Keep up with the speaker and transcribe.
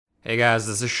Hey guys,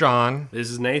 this is Sean. This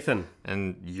is Nathan.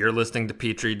 And you're listening to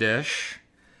Petri Dish.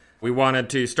 We wanted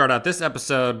to start out this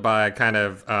episode by kind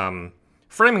of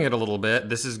framing it a little bit.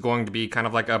 This is going to be kind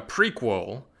of like a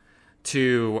prequel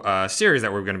to a series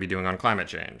that we're going to be doing on climate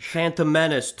change. Phantom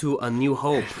Menace to A New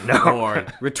Hope. Or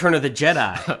Return of the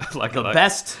Jedi. like the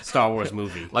best Star Wars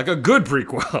movie. Like a good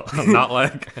prequel. Not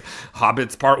like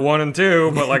Hobbits Part 1 and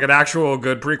 2, but like an actual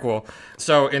good prequel.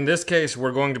 So in this case,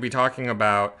 we're going to be talking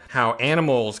about how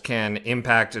animals can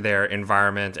impact their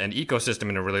environment and ecosystem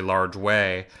in a really large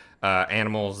way.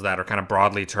 Animals that are kind of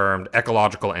broadly termed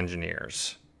ecological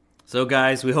engineers. So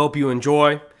guys, we hope you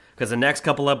enjoy, because the next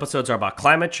couple episodes are about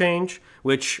climate change,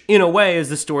 which in a way is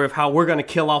the story of how we're going to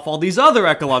kill off all these other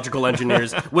ecological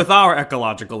engineers with our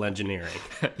ecological engineering.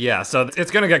 Yeah, so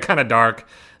it's going to get kind of dark.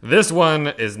 This one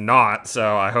is not,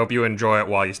 so I hope you enjoy it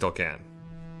while you still can.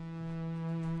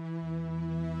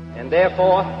 And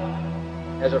therefore,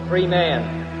 as a free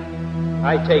man,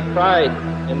 I take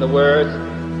pride in the words,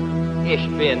 Ich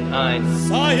bin ein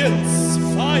Science!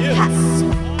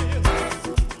 Science!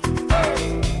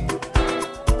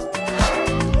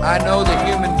 I know the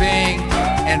human being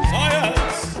and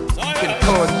Science! can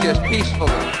coexist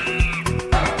peacefully.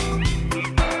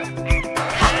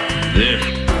 This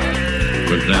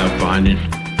was thou findest.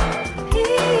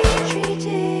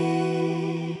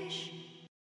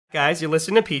 Guys, you're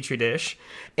listening to Petri Dish,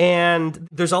 and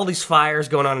there's all these fires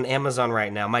going on in Amazon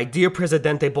right now. My dear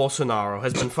Presidente Bolsonaro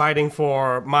has been fighting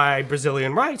for my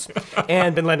Brazilian rights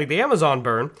and been letting the Amazon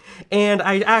burn. And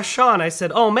I asked Sean, I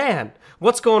said, oh man,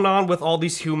 what's going on with all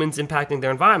these humans impacting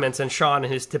their environments? And Sean,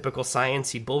 in his typical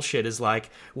science-y bullshit, is like,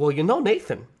 well, you know,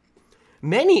 Nathan,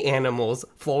 many animals,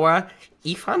 flora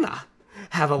y fauna,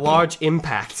 have a large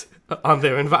impact on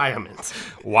their environment.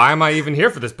 Why am I even here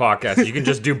for this podcast? You can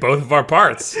just do both of our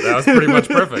parts. That was pretty much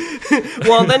perfect.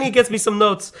 Well, then he gets me some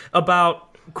notes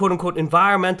about, quote-unquote,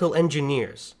 environmental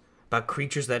engineers, about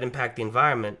creatures that impact the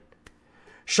environment.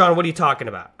 Sean, what are you talking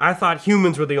about? I thought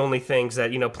humans were the only things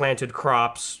that, planted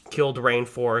crops, killed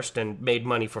rainforest, and made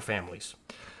money for families.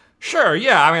 Sure,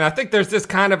 yeah. I mean, I think there's this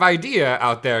kind of idea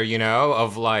out there,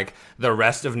 of like the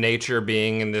rest of nature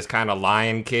being in this kind of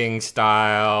Lion King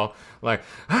style, like,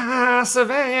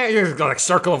 Savannah, like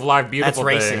Circle of Life, beautiful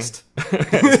thing. That's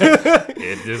racist.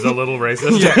 It is a little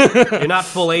racist. Yeah, you're not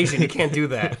full Asian, you can't do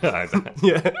that.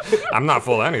 Yeah. I'm not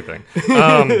full anything.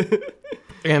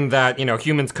 And that,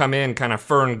 humans come in kind of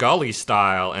Fern Gully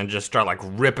style and just start like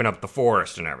ripping up the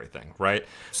forest and everything, right?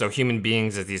 So human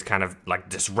beings as these kind of like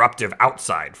disruptive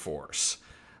outside force.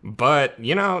 But,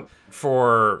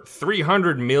 for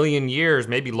 300 million years,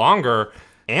 maybe longer,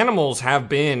 animals have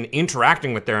been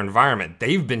interacting with their environment.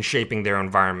 They've been shaping their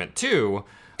environment too,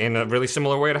 in a really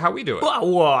similar way to how we do it.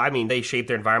 Well, I mean, they shape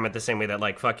their environment the same way that,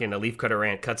 like, fucking a leafcutter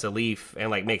ant cuts a leaf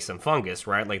and, like, makes some fungus,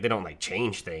 right? Like, they don't, like,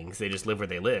 change things. They just live where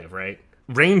they live, right?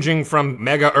 Ranging from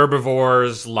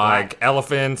megaherbivores like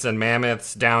elephants and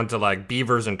mammoths down to, like,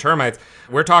 beavers and termites,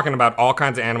 we're talking about all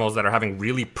kinds of animals that are having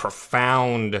really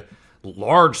profound,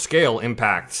 large-scale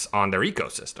impacts on their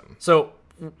ecosystem. So,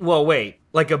 well, wait.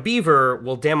 Like, a beaver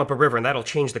will dam up a river, and that'll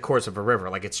change the course of a river.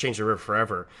 Like, it's changed the river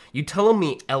forever. You telling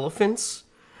me elephants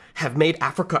have made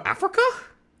Africa Africa?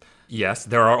 Yes,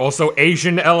 there are also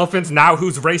Asian elephants. Now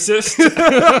who's racist?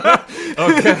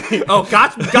 Okay. Oh,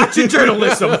 gotcha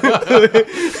journalism.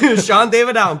 Sean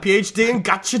David Allen, PhD in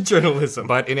gotcha journalism.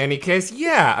 But in any case,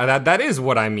 yeah, that is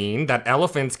what I mean, that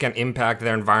elephants can impact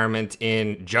their environment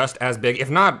in just as big, if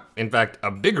not, in fact, a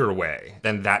bigger way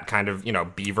than that kind of,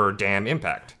 beaver dam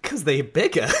impact. Because they're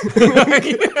bigger.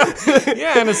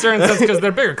 Yeah, in a certain sense, because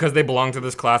they're bigger, because they belong to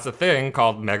this class of thing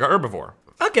called megaherbivore.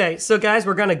 Okay, so guys,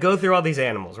 we're going to go through all these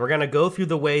animals. We're going to go through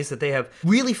the ways that they have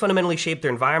really fundamentally shaped their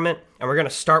environment, and we're going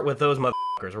to start with those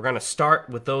motherfuckers. We're going to start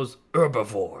with those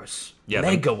herbivores. Yeah,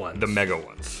 mega ones. The mega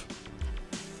ones.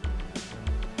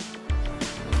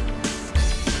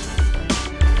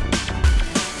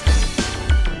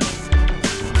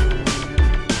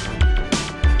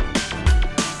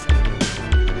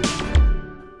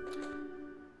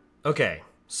 Okay,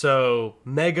 so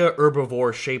mega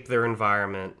herbivores shape their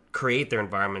environment, create their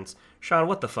environments. Sean,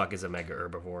 what the fuck is a mega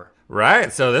herbivore?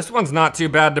 Right, so this one's not too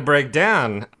bad to break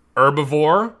down.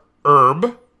 Herbivore,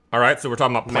 herb. All right, so we're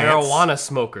talking about plants. Marijuana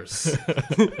smokers.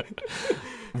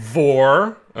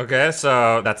 Vor, okay,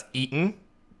 so that's eaten.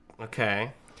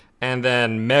 Okay. And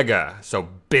then mega, so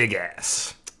big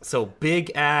ass. So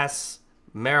big ass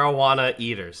marijuana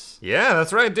eaters. Yeah,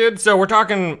 that's right, dude. So we're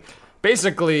talking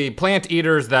basically plant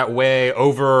eaters that weigh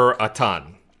over a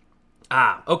ton.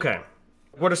 Ah, okay.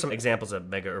 What are some examples of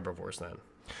mega herbivores then?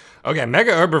 Okay,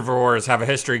 mega herbivores have a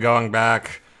history going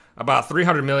back about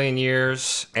 300 million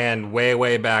years, and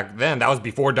way back then, that was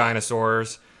before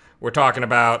dinosaurs. We're talking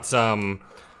about some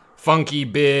funky,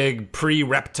 big,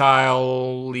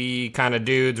 pre-reptile-y kind of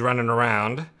dudes running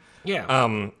around.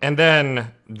 Yeah. And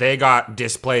then they got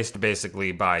displaced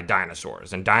basically by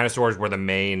dinosaurs. And dinosaurs were the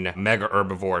main mega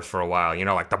herbivores for a while. You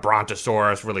know, like the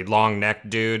Brontosaurus, really long-necked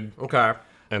dude. Okay.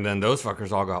 And then those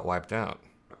fuckers all got wiped out.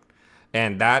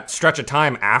 And that stretch of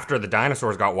time after the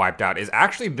dinosaurs got wiped out is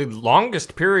actually the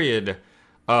longest period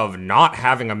of not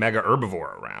having a mega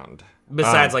herbivore around.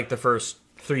 Besides, like, the first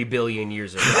 3 billion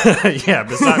years ago. Yeah,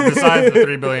 besides the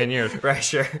 3 billion years. Right,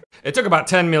 sure. It took about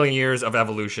 10 million years of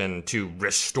evolution to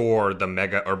restore the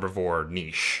mega herbivore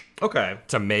niche. Okay.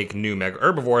 To make new mega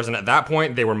herbivores, and at that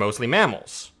point, they were mostly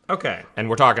mammals. Okay. And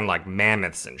we're talking like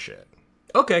mammoths and shit.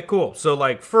 Okay, cool. So,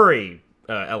 like, furry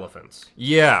elephants.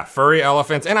 Yeah, furry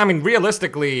elephants. And I mean,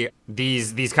 realistically,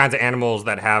 these kinds of animals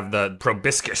that have the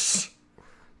proboscis,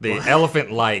 the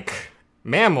elephant-like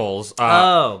mammals,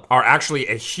 are actually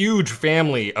a huge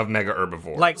family of mega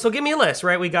herbivores. Like, so give me a list,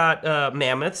 right? We got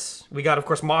mammoths. We got, of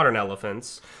course, modern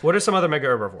elephants. What are some other mega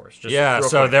herbivores? Just yeah, real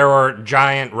so quick. there were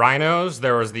giant rhinos.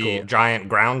 There was the giant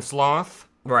ground sloth.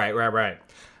 Right.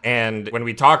 And when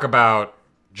we talk about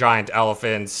giant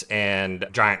elephants and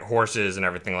giant horses and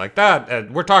everything like that,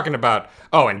 we're talking about,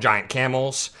 and giant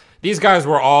camels. These guys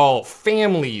were all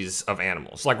families of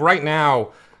animals. Like right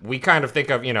now, we kind of think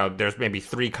of, there's maybe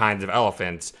 3 kinds of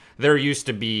elephants. There used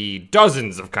to be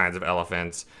dozens of kinds of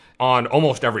elephants on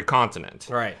almost every continent.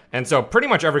 Right. And so pretty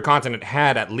much every continent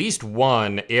had at least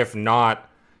one, if not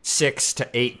 6 to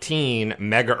 18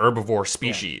 mega herbivore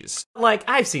species. Yeah. Like,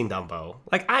 I've seen Dumbo.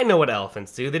 Like, I know what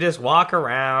elephants do. They just walk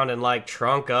around and, like,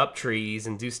 trunk up trees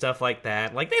and do stuff like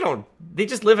that. Like, they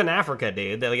just live in Africa,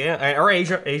 dude. Or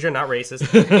Asia, not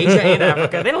racist. Asia and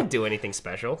Africa. They don't do anything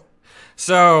special.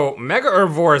 So, mega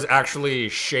herbivores actually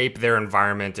shape their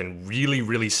environment in really,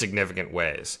 really significant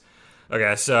ways.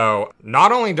 Okay, so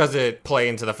not only does it play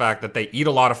into the fact that they eat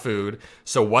a lot of food,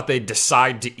 so what they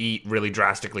decide to eat really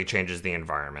drastically changes the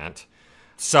environment.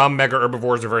 Some mega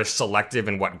herbivores are very selective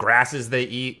in what grasses they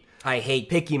eat. I hate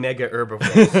picky mega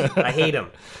herbivores. I hate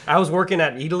them. I was working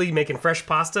at Italy making fresh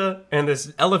pasta, and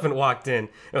this elephant walked in.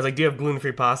 I was like, do you have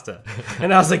gluten-free pasta?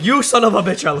 And I was like, you son of a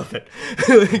bitch elephant.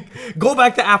 Go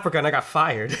back to Africa, and I got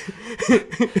fired.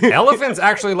 Elephants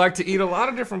actually like to eat a lot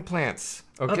of different plants.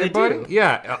 Okay, they buddy? do?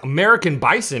 Yeah, American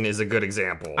bison is a good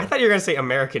example. I thought you were going to say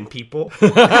American people. No.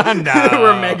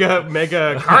 We're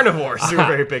mega carnivores. We're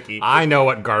very picky. I know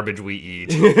what garbage we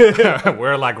eat.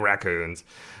 We're like raccoons.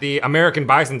 The American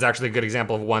bison is actually a good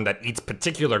example of one that eats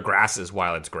particular grasses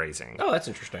while it's grazing. Oh, that's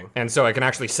interesting. And so it can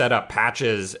actually set up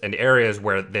patches and areas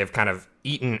where they've kind of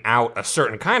eaten out a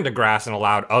certain kind of grass and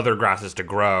allowed other grasses to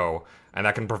grow, and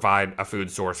that can provide a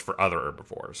food source for other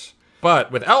herbivores.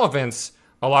 But with elephants,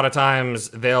 a lot of times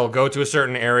they'll go to a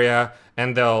certain area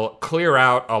and they'll clear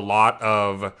out a lot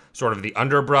of sort of the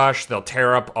underbrush, they'll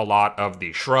tear up a lot of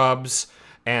the shrubs,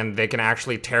 and they can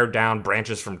actually tear down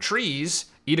branches from trees,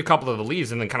 eat a couple of the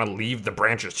leaves, and then kind of leave the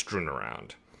branches strewn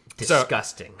around.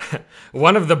 Disgusting. So,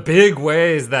 one of the big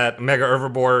ways that mega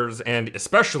herbivores, and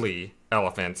especially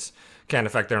elephants, can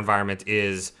affect their environment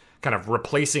is kind of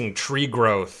replacing tree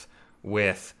growth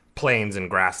with plains and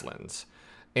grasslands.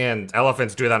 And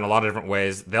elephants do that in a lot of different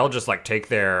ways. They'll just like take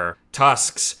their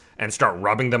tusks and start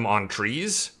rubbing them on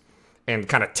trees and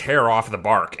kind of tear off the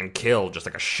bark and kill just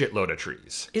like a shitload of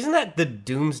trees. Isn't that the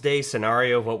doomsday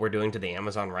scenario of what we're doing to the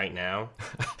Amazon right now?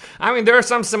 I mean, there are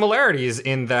some similarities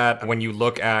in that when you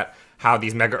look at how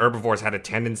these mega herbivores had a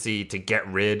tendency to get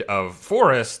rid of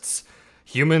forests,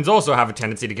 humans also have a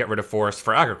tendency to get rid of forests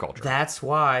for agriculture. That's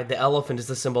why the elephant is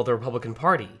the symbol of the Republican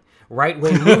Party.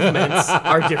 Right-wing movements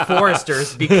are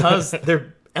deforesters because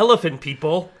they're elephant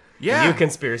people. Yeah. New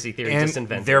conspiracy theory And just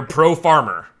invented. they're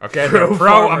pro-farmer, okay? They're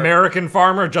Pro-farmer. pro-American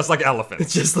farmer, just like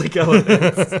elephants. just like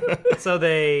elephants. So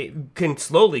they can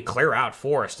slowly clear out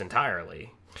forest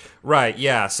entirely. Right,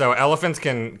 yeah. So elephants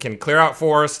can clear out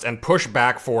forests and push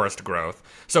back forest growth.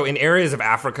 So in areas of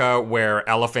Africa where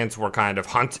elephants were kind of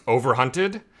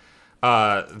over-hunted,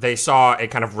 they saw a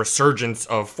kind of resurgence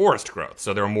of forest growth.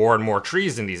 So there were more and more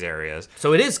trees in these areas.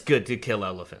 So it is good to kill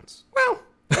elephants. Well,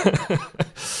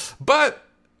 but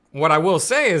what I will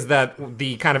say is that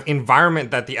the kind of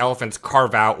environment that the elephants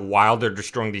carve out while they're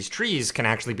destroying these trees can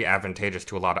actually be advantageous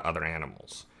to a lot of other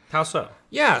animals. How so?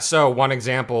 Yeah, so one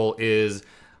example is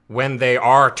when they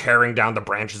are tearing down the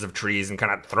branches of trees and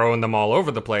kind of throwing them all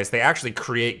over the place, they actually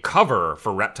create cover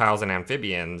for reptiles and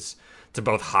amphibians to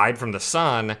both hide from the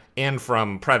sun and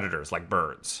from predators like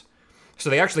birds. So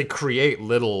they actually create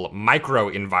little micro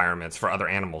environments for other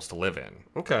animals to live in.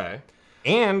 Okay.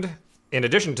 And in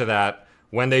addition to that,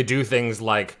 when they do things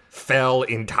like fell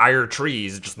entire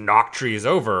trees, just knock trees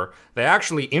over, they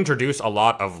actually introduce a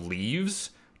lot of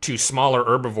leaves to smaller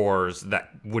herbivores that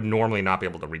would normally not be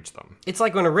able to reach them. It's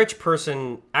like when a rich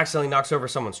person accidentally knocks over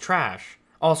someone's trash.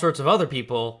 All sorts of other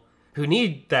people who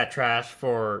need that trash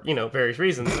for, various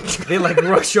reasons, they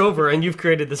rush over, and you've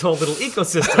created this whole little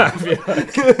ecosystem.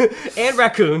 And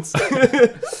raccoons.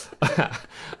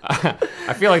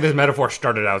 I feel like this metaphor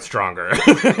started out stronger.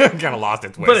 Kind of lost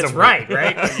its way. But it's right?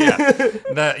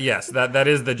 Yeah. That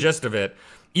is the gist of it.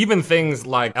 Even things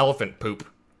like elephant poop.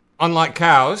 Unlike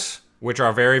cows, which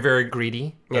are very, very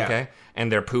greedy, okay, and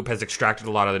their poop has extracted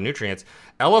a lot of the nutrients,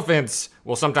 elephants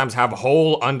will sometimes have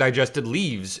whole undigested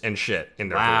leaves and shit in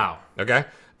their poop. Okay?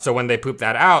 So when they poop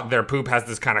that out, their poop has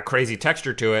this kind of crazy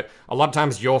texture to it. A lot of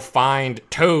times you'll find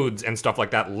toads and stuff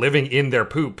like that living in their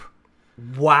poop.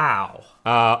 Wow.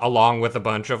 Along with a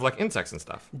bunch of insects and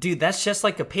stuff. Dude, that's just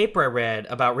like a paper I read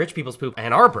about rich people's poop.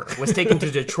 Ann Arbor was taken to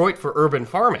Detroit for urban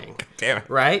farming. Damn it.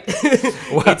 Right?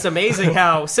 It's amazing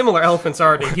how similar elephants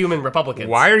are to human Republicans.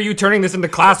 Why are you turning this into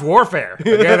class warfare?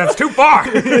 Okay, that's too far.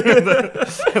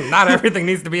 Not everything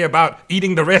needs to be about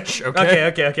eating the rich, okay?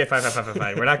 Okay, fine.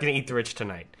 We're not going to eat the rich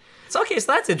tonight. So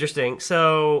that's interesting.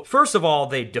 So, first of all,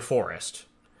 they deforest.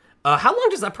 How long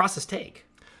does that process take?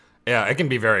 Yeah, it can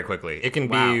be very quickly. It can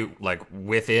be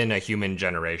within a human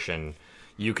generation,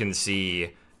 you can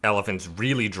see elephants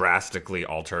really drastically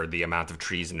alter the amount of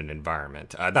trees in an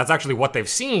environment. That's actually what they've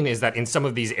seen, is that in some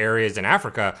of these areas in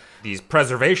Africa, these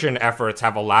preservation efforts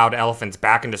have allowed elephants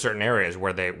back into certain areas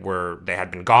where they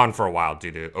had been gone for a while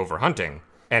due to overhunting.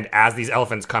 And as these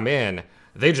elephants come in,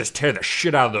 they just tear the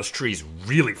shit out of those trees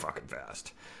really fucking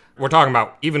fast. We're talking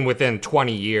about even within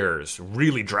 20 years,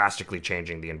 really drastically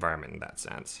changing the environment in that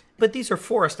sense. But these are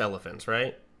forest elephants,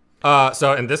 right?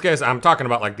 So in this case, I'm talking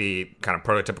about the kind of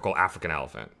prototypical African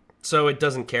elephant. So it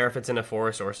doesn't care if it's in a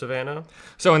forest or savanna?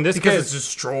 So in this case, it's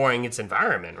destroying its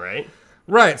environment, right?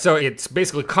 Right, so it's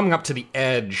basically coming up to the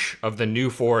edge of the new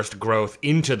forest growth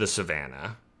into the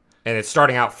savanna. And it's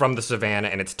starting out from the savanna,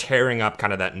 and it's tearing up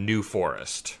kind of that new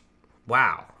forest.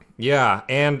 Wow. Yeah,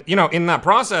 and, in that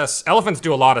process, elephants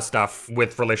do a lot of stuff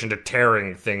with relation to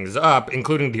tearing things up,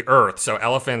 including the earth. So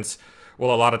elephants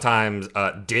will a lot of times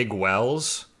dig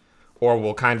wells, or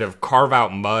will kind of carve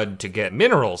out mud to get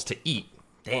minerals to eat.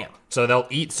 Damn. So they'll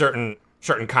eat certain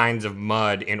kinds of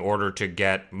mud in order to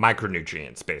get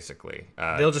micronutrients, basically.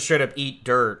 They'll just straight up eat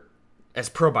dirt as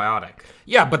probiotic.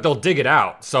 Yeah, but they'll dig it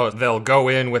out. So they'll go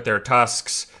in with their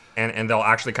tusks, and they'll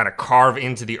actually kind of carve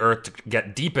into the earth to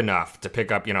get deep enough to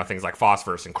pick up, things like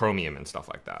phosphorus and chromium and stuff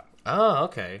like that. Oh,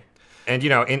 okay. And,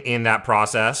 in that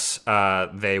process,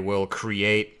 they will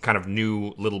create kind of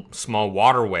new little small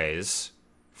waterways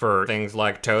for things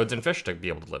like toads and fish to be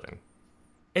able to live in.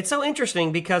 It's so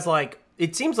interesting because,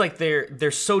 it seems like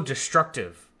they're so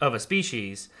destructive of a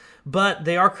species, but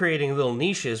they are creating little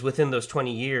niches within those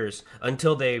 20 years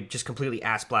until they just completely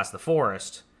ass blast the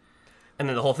forest, and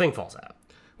then the whole thing falls out.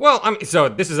 Well, so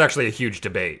this is actually a huge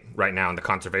debate right now in the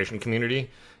conservation community,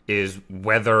 is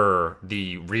whether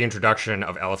the reintroduction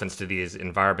of elephants to these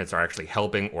environments are actually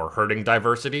helping or hurting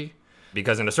diversity.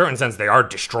 Because in a certain sense, they are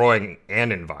destroying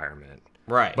an environment.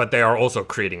 Right. But they are also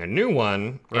creating a new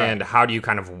one, right. And how do you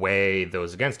kind of weigh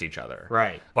those against each other?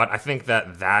 Right. But I think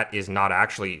that is not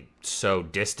actually so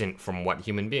distant from what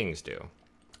human beings do.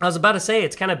 I was about to say,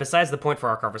 it's kind of besides the point for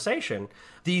our conversation.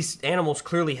 These animals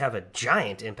clearly have a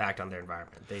giant impact on their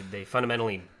environment. They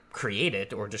fundamentally create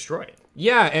it or destroy it.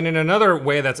 Yeah, and in another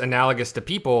way that's analogous to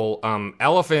people,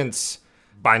 elephants,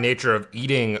 by nature of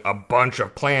eating a bunch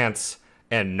of plants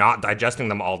and not digesting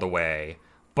them all the way,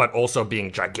 but also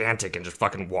being gigantic and just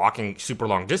fucking walking super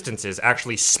long distances,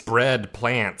 actually spread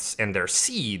plants and their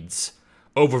seeds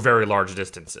over very large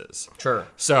distances. Sure.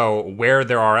 So where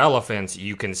there are elephants,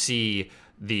 you can see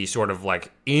the sort of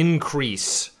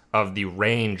increase of the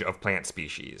range of plant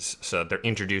species. So they're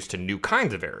introduced to new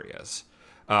kinds of areas.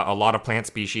 A lot of plant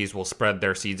species will spread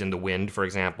their seeds in the wind, for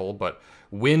example, but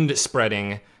wind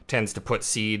spreading tends to put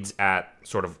seeds at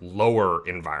sort of lower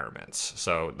environments.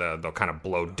 So they'll kind of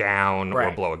blow down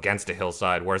or blow against a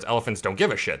hillside, whereas elephants don't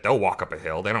give a shit. They'll walk up a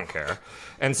hill. They don't care.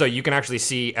 And so you can actually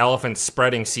see elephants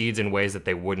spreading seeds in ways that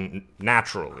they wouldn't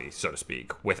naturally, so to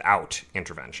speak, without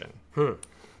intervention.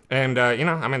 And,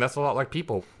 that's a lot like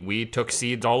people. We took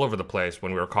seeds all over the place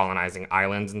when we were colonizing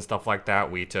islands and stuff like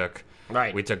that. We took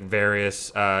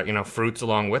various, fruits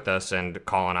along with us and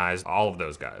colonized all of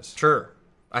those guys. Sure.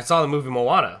 I saw the movie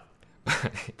Moana.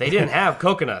 They didn't have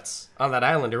coconuts on that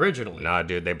island originally. Nah,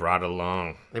 dude, they brought it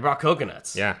along. They brought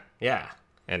coconuts. Yeah. Yeah.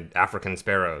 and African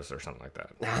sparrows or something like that.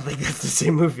 I think that's the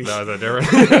same movie. No, is that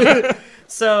different?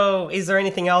 So, is there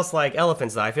anything else like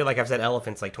elephants, though? I feel like I've said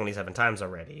elephants like 27 times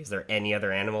already. Is there any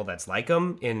other animal that's like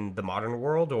them in the modern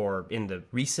world or in the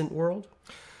recent world?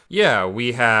 Yeah,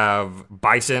 we have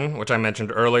bison, which I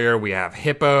mentioned earlier. We have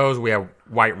hippos. We have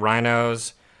white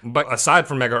rhinos. But aside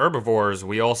from megaherbivores,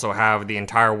 we also have the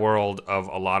entire world of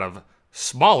a lot of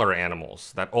smaller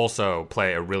animals that also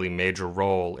play a really major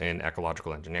role in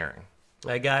ecological engineering.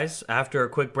 Hey guys, after a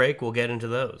quick break, we'll get into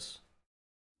those.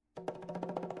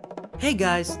 Hey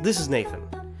guys, this is Nathan.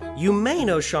 You may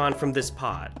know Sean from this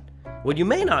pod. What you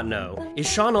may not know is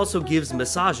Sean also gives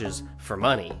massages for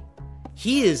money.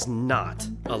 He is not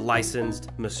a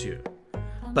licensed masseur,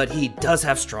 but he does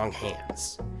have strong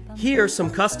hands. Here are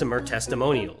some customer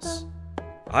testimonials.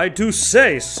 I do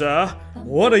say, sir,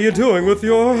 what are you doing with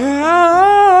your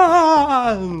hands?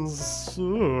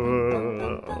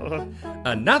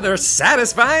 Another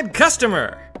satisfied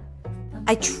customer!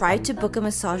 I tried to book a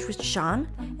massage with Sean,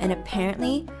 and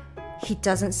apparently, he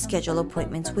doesn't schedule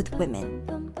appointments with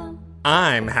women.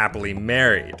 I'm happily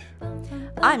married.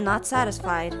 I'm not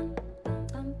satisfied.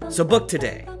 So book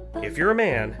today, if you're a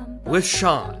man, with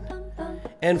Sean.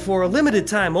 And for a limited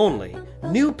time only,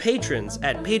 new patrons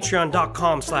at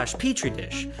patreon.com/Petri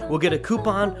Dish will get a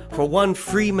coupon for 1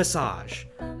 free massage.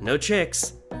 No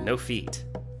chicks, no feet.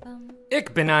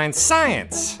 Ich bin ein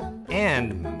Science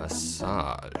and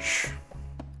massage.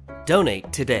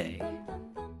 Donate today.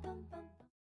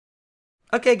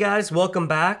 Okay guys, welcome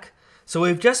back. So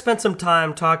we've just spent some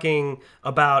time talking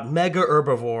about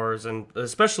megaherbivores and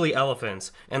especially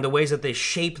elephants and the ways that they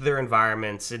shape their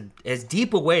environments in as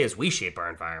deep a way as we shape our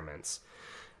environments.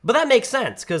 But that makes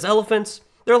sense because elephants,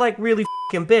 they're like really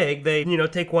f***ing big. They,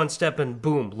 take one step and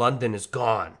boom, London is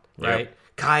gone, right? Yep.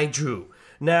 Kaiju.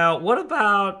 Now, what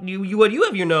about you? What you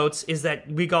have your notes is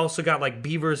that we also got like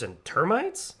beavers and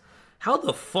termites. How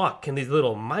the fuck can these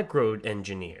little micro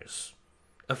engineers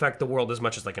affect the world as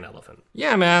much as like an elephant?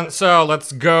 Yeah, man. So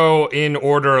let's go in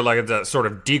order, like the sort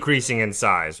of decreasing in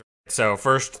size. So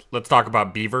first, let's talk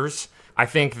about beavers. I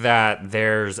think that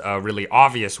there's a really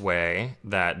obvious way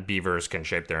that beavers can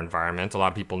shape their environment. A lot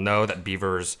of people know that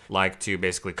beavers like to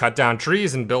basically cut down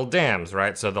trees and build dams,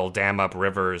 right? So they'll dam up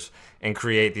rivers and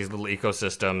create these little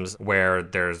ecosystems where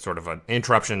there's sort of an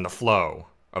interruption in the flow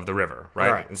of the river,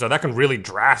 right? And so that can really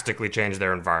drastically change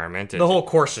their environment. The whole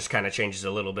course just kind of changes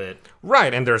a little bit.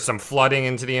 Right, and there's some flooding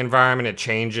into the environment. It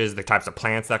changes the types of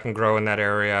plants that can grow in that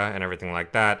area and everything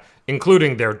like that,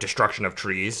 including their destruction of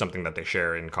trees, something that they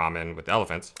share in common with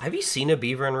elephants. Have you seen a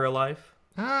beaver in real life?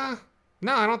 No,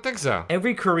 I don't think so.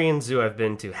 Every Korean zoo I've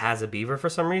been to has a beaver for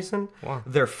some reason. Wow.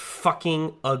 They're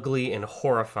fucking ugly and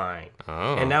horrifying.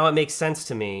 Oh. And now it makes sense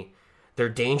to me. They're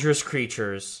dangerous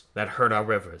creatures that hurt our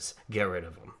rivers. Get rid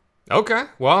of them. Okay.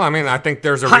 Well, I mean, I think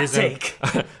there's a Hot reason. take.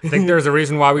 I think there's a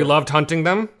reason why we loved hunting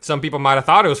them. Some people might have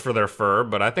thought it was for their fur,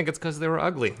 but I think it's because they were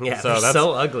ugly. Yeah, so they're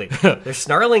so ugly. They're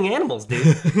snarling animals,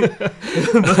 dude.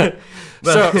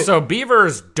 So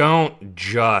beavers don't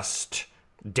just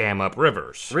dam up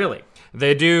rivers. Really?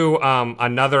 They do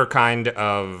another kind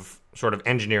of sort of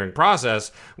engineering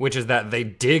process, which is that they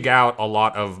dig out a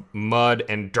lot of mud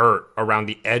and dirt around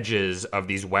the edges of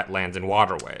these wetlands and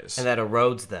waterways. And that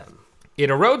erodes them. It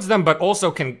erodes them, but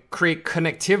also can create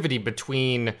connectivity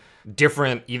between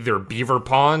different either beaver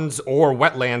ponds or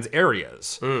wetlands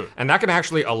areas. And that can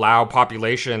actually allow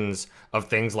populations of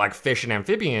things like fish and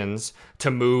amphibians to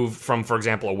move from, for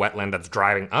example, a wetland that's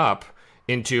drying up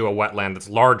into a wetland that's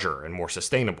larger and more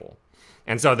sustainable.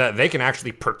 And so that they can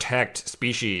actually protect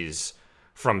species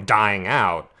from dying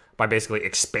out by basically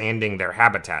expanding their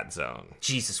habitat zone.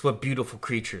 Jesus, what beautiful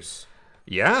creatures.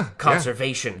 Yeah.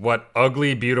 Conservation. Yeah. What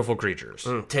ugly, beautiful creatures.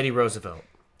 Teddy Roosevelt.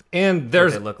 And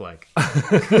there's... What they look like.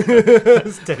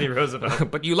 It's Teddy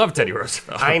Roosevelt. But you love Teddy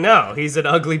Roosevelt. I know. He's an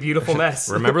ugly, beautiful mess.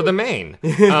 Remember the Maine.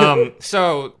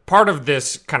 So part of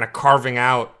this kind of carving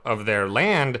out of their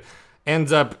land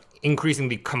ends up increasing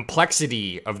the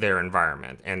complexity of their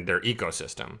environment and their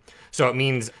ecosystem. So it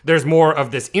means there's more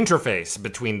of this interface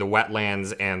between the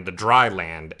wetlands and the dry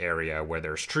land area where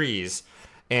there's trees,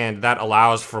 and that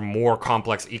allows for more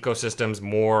complex ecosystems,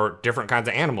 more different kinds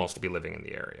of animals to be living in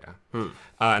the area.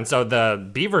 And so the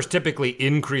beavers typically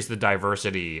increase the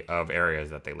diversity of areas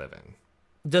that they live in.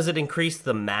 Does it increase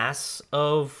the mass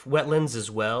of wetlands as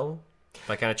well?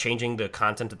 By kind of changing the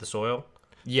content of the soil?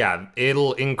 Yeah,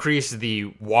 it'll increase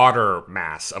the water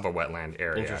mass of a wetland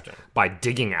area by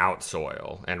digging out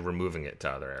soil and removing it to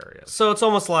other areas. So it's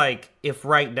almost like if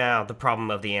right now the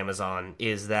problem of the Amazon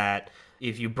is that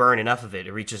if you burn enough of it,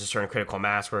 it reaches a certain critical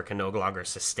mass where it can no longer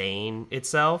sustain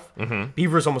itself.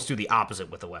 Beavers almost do the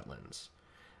opposite with the wetlands.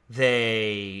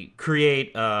 they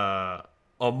create a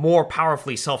more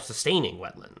powerfully self-sustaining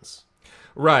wetlands.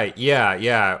 Right,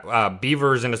 yeah.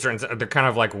 Beavers, in a certain sense, they're kind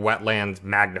of like wetlands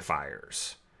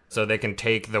magnifiers. So they can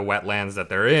take the wetlands that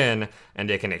they're in and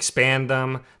they can expand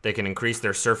them, they can increase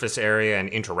their surface area and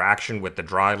interaction with the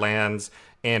dry lands,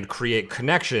 and create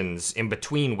connections in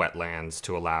between wetlands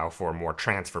to allow for more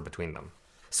transfer between them.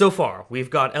 So far, we've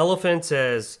got elephants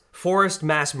as forest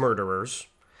mass murderers,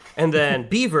 and then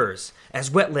beavers as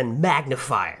wetland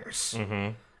magnifiers.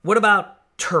 Mm-hmm. What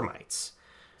about termites?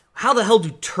 How the hell do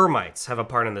termites have a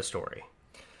part in this story?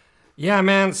 Yeah,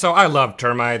 man, so I love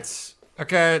termites.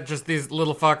 Okay, just these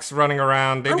little fucks running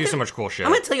around. They do so much cool shit.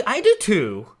 I'm gonna tell you, I do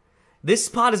too. This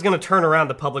pod is gonna turn around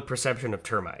the public perception of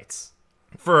termites.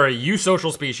 For a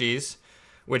eusocial species,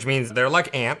 which means they're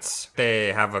like ants.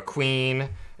 They have a queen,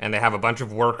 and they have a bunch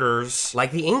of workers.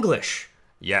 Like the English.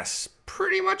 Yes,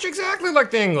 pretty much exactly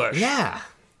like the English. Yeah.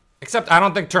 Except I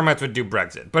don't think termites would do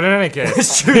Brexit. But in any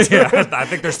case, yeah, I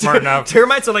think they're smart enough.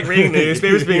 Termites are like reading the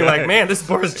newspapers being like, man, this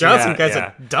Boris Johnson guy's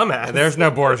a dumbass. There's no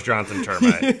Boris Johnson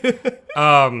termite.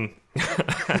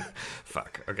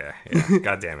 Fuck, okay. Yeah.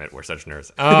 God damn it, we're such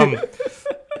nerds.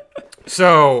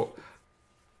 So,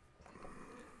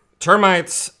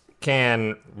 termites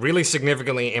can really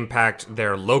significantly impact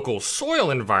their local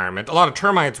soil environment. A lot of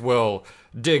termites will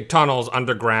dig tunnels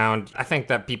underground. I think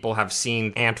that people have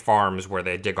seen ant farms where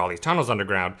they dig all these tunnels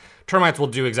underground. Termites will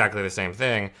do exactly the same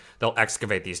thing. They'll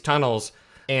excavate these tunnels,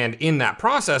 and in that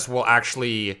process will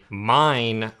actually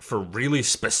mine for really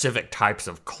specific types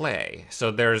of clay.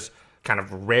 So there's kind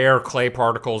of rare clay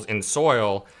particles in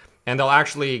soil, and they'll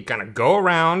actually kind of go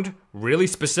around, really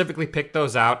specifically pick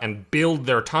those out, and build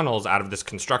their tunnels out of this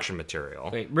construction material.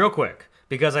 Wait, real quick,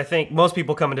 because I think most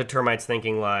people come into termites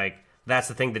thinking like, that's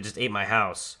the thing that just ate my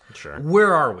house. Sure.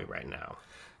 Where are we right now?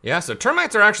 Yeah, so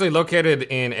termites are actually located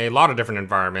in a lot of different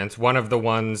environments. One of the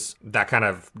ones that kind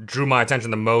of drew my attention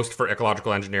the most for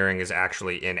ecological engineering is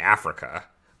actually in Africa.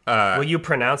 Will you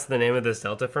pronounce the name of this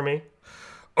delta for me?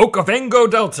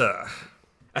 Okavango Delta.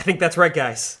 I think that's right,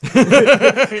 guys.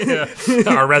 Yeah.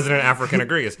 Our resident African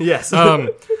agrees. Yes.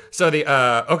 So the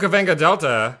Okavango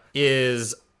Delta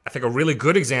is, I think, a really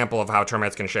good example of how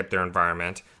termites can shape their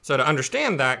environment. So to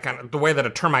understand that, kind of the way that a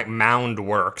termite mound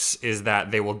works is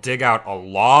that they will dig out a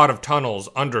lot of tunnels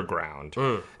underground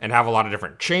and have a lot of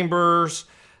different chambers.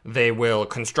 They will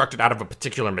construct it out of a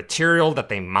particular material that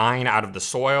they mine out of the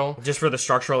soil. Just for the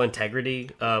structural integrity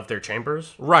of their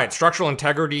chambers? Right, structural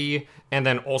integrity, and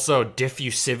then also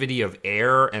diffusivity of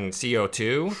air and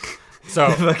CO2. So,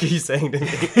 What the fuck are you saying to me?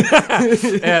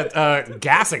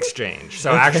 gas exchange.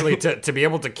 So actually, to be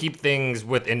able to keep things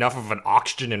with enough of an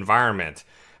oxygen environment,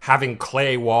 having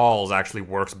clay walls actually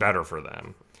works better for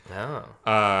them.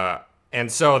 Oh.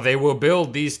 And so they will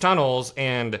build these tunnels,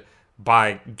 and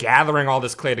by gathering all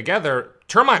this clay together,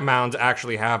 termite mounds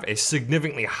actually have a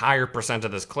significantly higher percent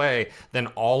of this clay than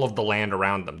all of the land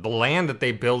around them. The land that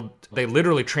they build, they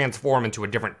literally transform into a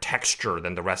different texture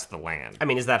than the rest of the land. I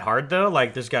mean, is that hard, though?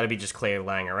 Like, there's got to be just clay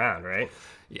lying around, right?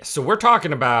 Yeah, so we're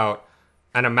talking about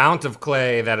an amount of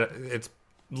clay that it's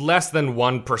less than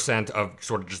 1% of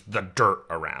sort of just the dirt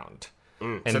around.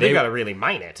 And so they've got to really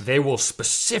mine it. They will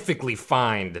specifically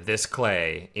find this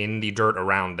clay in the dirt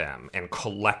around them and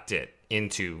collect it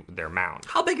into their mound.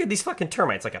 How big are these fucking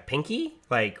termites? Like a pinky?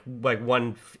 Like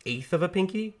 1/8 of a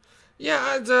pinky?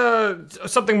 Yeah,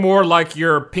 it's something more like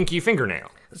your pinky fingernail.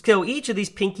 So each of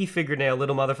these pinky fingernail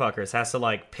little motherfuckers has to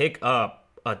like pick up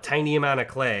a tiny amount of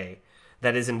clay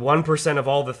that is in 1% of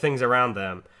all the things around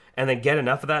them, and then get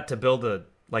enough of that to build a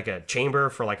chamber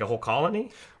for like a whole colony?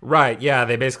 Right, yeah,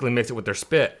 they basically mix it with their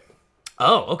spit.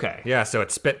 Oh, okay. Yeah, so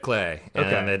it's spit clay, and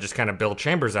Okay. they just kind of build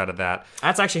chambers out of that.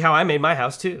 That's actually how I made my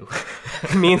house too.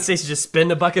 Me and Stacey just spin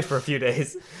a bucket for a few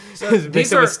days.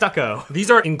 Mix it with stucco.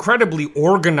 These are incredibly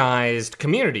organized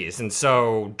communities, and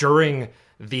so during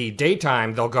the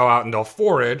daytime, they'll go out and they'll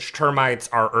forage. Termites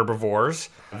are herbivores.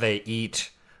 They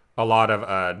eat a lot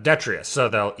of detritus, so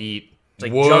they'll eat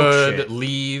like junk wood, shit.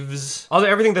 leaves,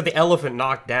 Everything that the elephant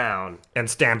knocked down. and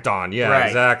stamped on. Yeah, Right.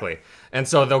 exactly. And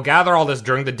so they'll gather all this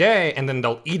during the day, and then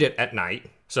they'll eat it at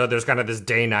night. So there's kind of this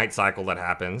day-night cycle that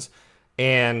happens.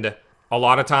 And a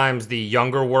lot of times the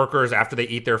younger workers, after they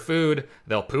eat their food,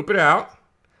 they'll poop it out.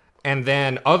 And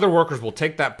then other workers will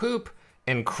take that poop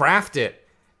and craft it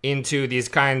into these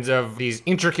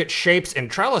intricate shapes and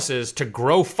trellises to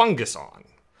grow fungus on.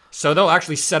 So they'll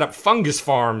actually set up fungus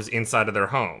farms inside of their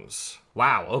homes.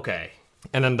 Wow, okay.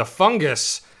 And then the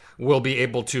fungus will be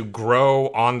able to grow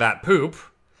on that poop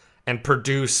and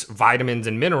produce vitamins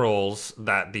and minerals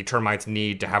that the termites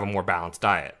need to have a more balanced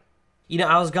diet. You know,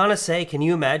 I was gonna say, can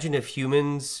you imagine if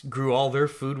humans grew all their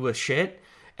food with shit?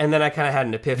 And then I kind of had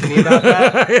an epiphany about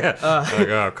that.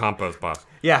 Yeah. Compost box.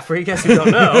 Yeah, for you guys who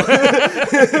don't know.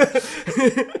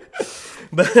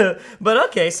 But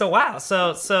okay, so wow.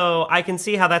 So I can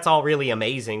see how that's all really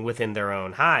amazing within their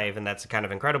own hive, and that's kind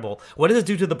of incredible. What does it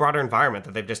do to the broader environment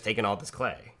that they've just taken all this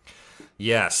clay?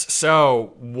 Yes.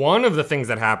 So one of the things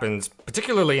that happens,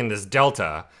 particularly in this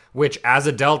delta, which as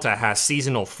a delta has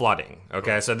seasonal flooding.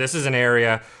 Okay, so this is an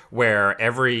area where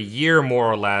every year,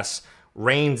 more or less,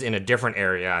 rains in a different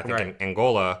area, I think in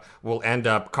Angola, will end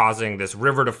up causing this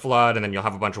river to flood, and then you'll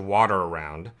have a bunch of water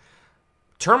around.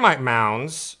 Termite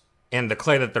mounds and the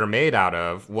clay that they're made out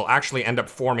of will actually end up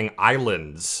forming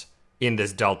islands in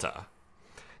this delta.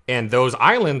 And those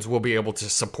islands will be able to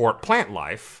support plant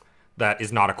life that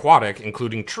is not aquatic,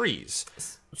 including trees.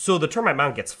 So the termite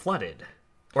mound gets flooded.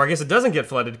 Or I guess it doesn't get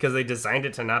flooded because they designed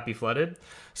it to not be flooded.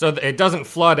 So it doesn't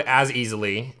flood as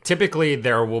easily. Typically,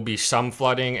 there will be some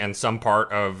flooding and some part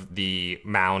of the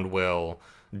mound will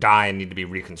die and need to be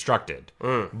reconstructed.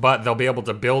 But they'll be able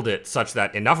to build it such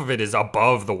that enough of it is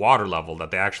above the water level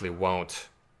that they actually won't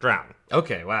drown.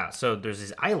 Okay, wow. So there's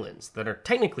these islands that are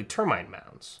technically termite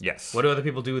mounds. Yes. What do other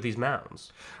people do with these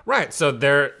mounds? Right. So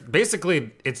they're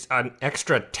basically, it's an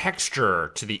extra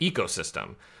texture to the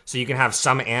ecosystem. So you can have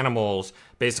some animals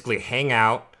basically hang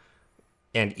out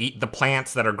and eat the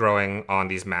plants that are growing on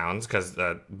these mounds, because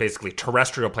basically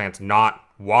terrestrial plants, not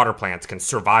water plants, can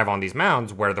survive on these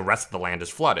mounds where the rest of the land is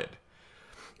flooded.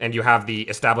 And you have the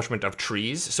establishment of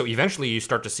trees. So eventually you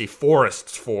start to see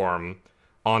forests form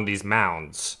on these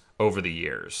mounds over the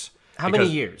years. How many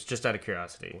years, just out of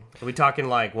curiosity? Are we talking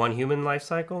like one human life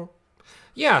cycle?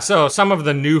 Yeah, so some of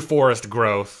the new forest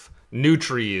growth, new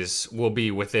trees will be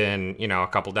within, a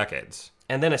couple decades.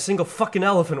 And then a single fucking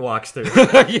elephant walks through.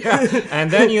 Yeah, and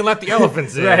then you let the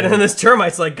elephants in. Right, and then this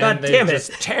termite's like, God damn it.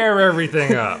 Just tear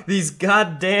everything up. These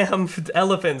goddamn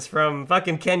elephants from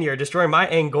fucking Kenya are destroying my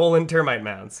Angolan termite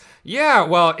mounds. Yeah,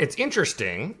 well, it's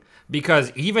interesting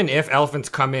because even if elephants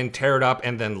come in, tear it up,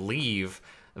 and then leave,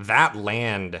 that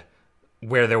land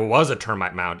where there was a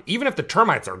termite mound, even if the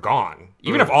termites are gone,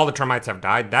 even if all the termites have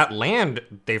died, that land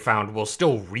they found will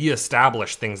still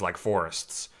reestablish things like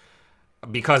forests.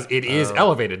 Because it is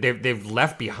elevated. They've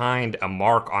left behind a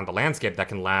mark on the landscape that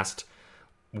can last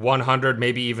 100,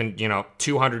 maybe even,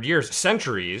 200 years,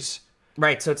 centuries.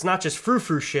 Right, so it's not just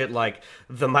frou-frou shit like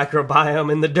the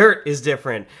microbiome in the dirt is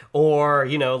different, or,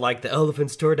 like the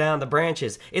elephants tore down the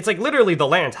branches. It's like literally the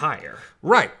land's higher.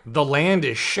 Right, the land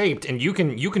is shaped, and you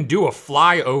can do a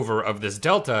flyover of this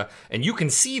delta, and you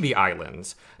can see the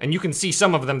islands, and you can see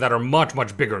some of them that are much,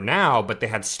 much bigger now, but they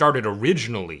had started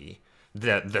originally.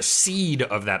 The seed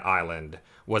of that island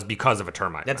was because of a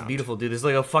termite That's mound. beautiful, dude. There's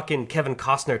like a fucking Kevin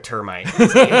Costner termite.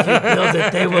 It's like, if you build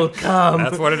it, they will come.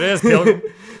 That's what it is, Pilgrim.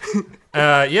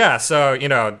 Yeah, so,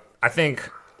 I think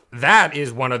that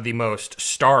is one of the most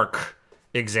stark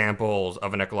examples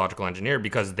of an ecological engineer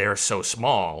because they're so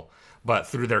small, but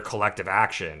through their collective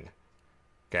action,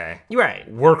 okay? Right.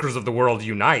 Workers of the world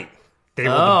unite. They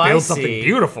will build something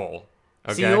beautiful.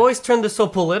 Okay. So you always turn this so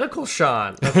political,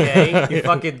 Sean, okay? You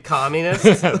fucking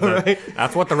communist. Right?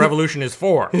 That's what the revolution is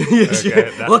for.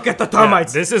 Look at the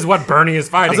termites. This is what Bernie is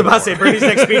fighting I was about to say, Bernie's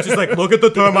next speech is like, look at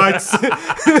the termites.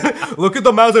 Look at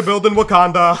the mounds they built in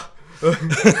Wakanda.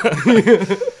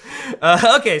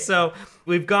 Okay, so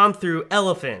we've gone through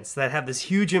elephants that have this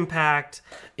huge impact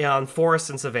on forests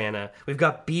and savanna. We've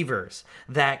got beavers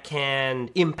that can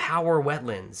empower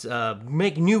wetlands,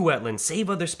 make new wetlands, save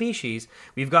other species.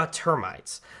 We've got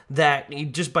termites that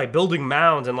just by building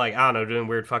mounds and doing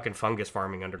weird fucking fungus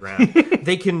farming underground,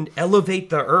 they can elevate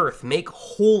the earth, make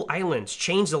whole islands,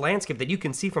 change the landscape that you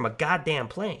can see from a goddamn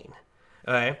plane.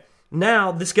 Okay?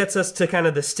 Now, this gets us to kind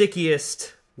of the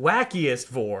stickiest, wackiest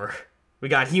vor. We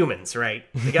got humans, right?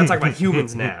 We gotta talk about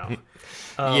humans now.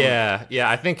 Yeah.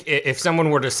 I think if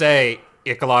someone were to say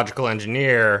ecological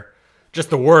engineer, just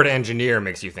the word engineer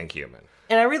makes you think human.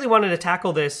 And I really wanted to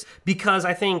tackle this because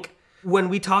I think when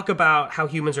we talk about how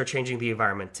humans are changing the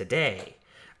environment today,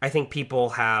 I think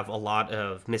people have a lot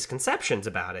of misconceptions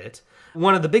about it.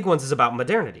 One of the big ones is about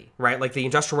modernity, right? Like the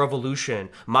Industrial Revolution,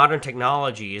 modern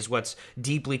technology is what's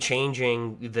deeply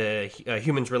changing the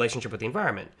human's relationship with the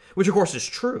environment, which of course is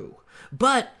true.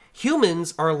 But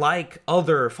humans are like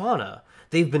other fauna.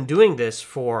 They've been doing this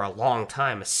for a long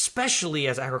time, especially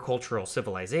as agricultural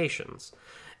civilizations.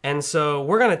 And so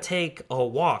we're going to take a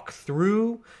walk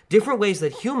through different ways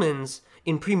that humans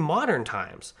in pre-modern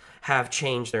times have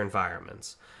changed their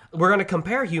environments. We're going to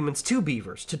compare humans to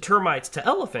beavers, to termites, to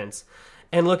elephants,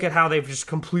 and look at how they've just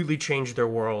completely changed their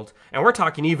world. And we're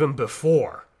talking even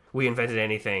before we invented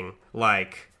anything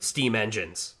like steam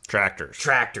engines,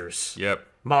 Tractors. Yep.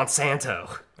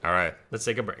 Monsanto. All right. Let's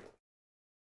take a break.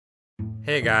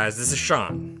 Hey guys, this is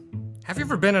Sean. Have you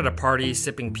ever been at a party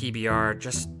sipping PBR,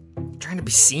 just trying to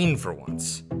be seen for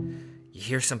once? You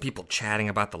hear some people chatting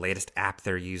about the latest app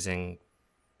they're using,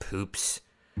 poops,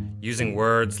 using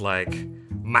words like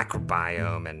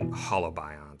microbiome and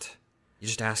holobiont. You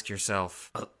just ask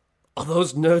yourself, Are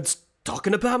those nerds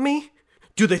talking about me?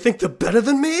 Do they think they're better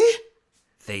than me?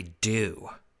 they do.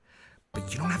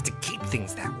 But you don't have to keep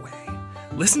things that way.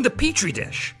 Listen to Petri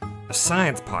Dish, a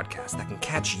science podcast that can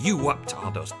catch you up to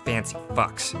all those fancy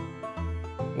fucks.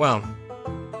 Well,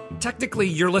 technically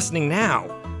you're listening now,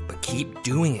 but keep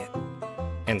doing it.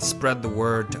 And spread the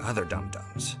word to other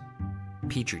dum-dums.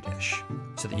 Petri Dish,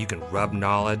 so that you can rub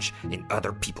knowledge in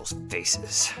other people's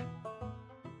faces.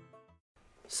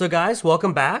 So guys,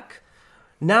 welcome back.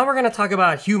 Now we're going to talk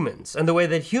about humans and the way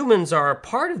that humans are a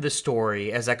part of this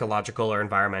story as ecological or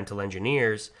environmental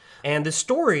engineers. And the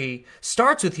story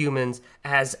starts with humans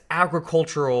as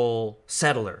agricultural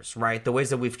settlers, right? The ways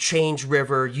that we've changed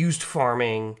river, used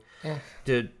farming.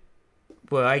 Dude,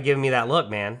 why giving me that look,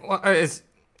 man? Well, it's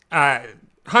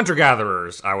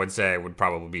hunter-gatherers, I would say, would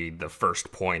probably be the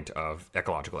first point of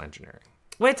ecological engineering.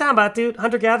 Wait, time about, dude.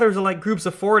 Hunter-gatherers are like groups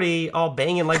of 40 all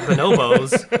banging like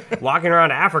bonobos, walking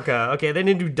around Africa. Okay, they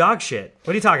didn't do dog shit.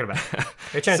 What are you talking about?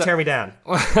 They're trying to tear me down.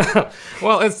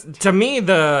 Well, it's to me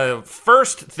the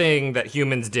first thing that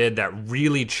humans did that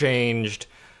really changed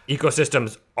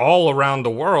ecosystems all around the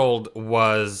world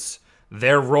was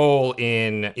their role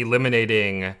in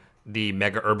eliminating the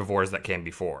megaherbivores that came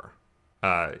before.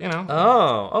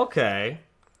 Oh, okay.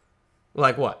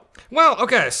 Like what? Well,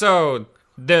 okay, so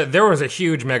there was a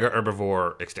huge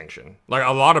megaherbivore extinction. Like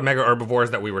a lot of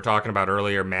megaherbivores that we were talking about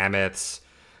earlier, mammoths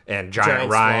and giant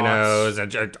rhinos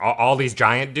and all these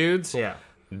giant dudes. Yeah.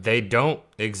 They don't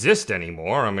exist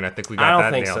anymore. I mean, I think we got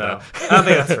that nailed down. I don't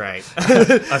think that's right.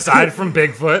 Aside from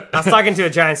Bigfoot. I was talking to a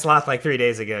giant sloth like 3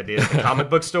 days ago, dude, at the comic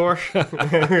book store.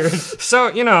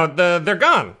 So, they're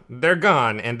gone. They're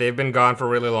gone, and they've been gone for a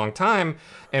really long time.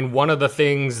 And one of the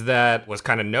things that was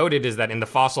kind of noted is that in the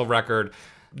fossil record,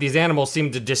 these animals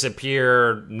seem to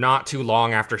disappear not too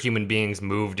long after human beings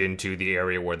moved into the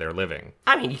area where they're living.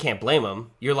 I mean, you can't blame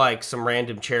them. You're like some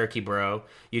random Cherokee bro.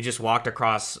 You just walked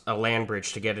across a land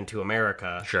bridge to get into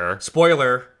America. Sure.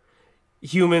 Spoiler,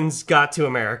 humans got to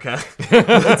America.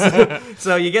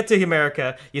 So you get to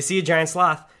America, you see a giant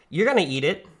sloth, you're going to eat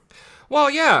it. Well,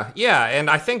 yeah, and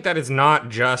I think that it's not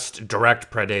just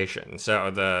direct predation. So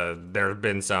there have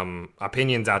been some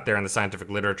opinions out there in the scientific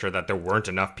literature that there weren't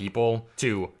enough people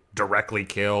to directly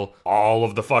kill all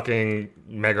of the fucking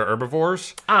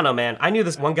megaherbivores. I don't know, man. I knew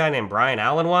this one guy named Brian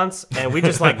Allen once, and we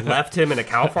just left him in a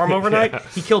cow farm overnight. Yeah.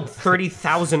 He killed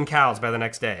 30,000 cows by the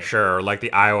next day. Sure, like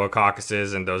the Iowa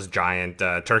caucuses and those giant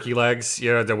turkey legs,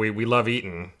 that we love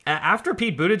eating. After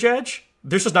Pete Buttigieg,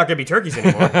 there's just not going to be turkeys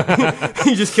anymore.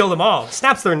 He just killed them all.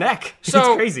 Snaps their neck. It's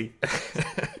crazy.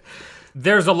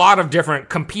 There's a lot of different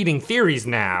competing theories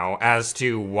now as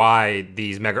to why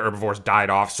these megaherbivores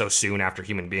died off so soon after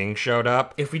human beings showed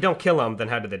up. If we don't kill them, then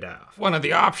how did they die off? One of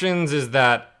the options is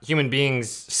that human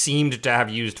beings seemed to have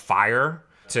used fire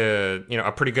to,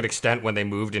 a pretty good extent when they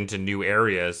moved into new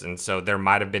areas. And so there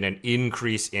might have been an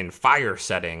increase in fire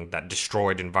setting that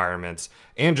destroyed environments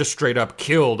and just straight up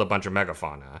killed a bunch of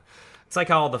megafauna. It's like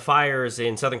how all the fires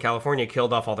in Southern California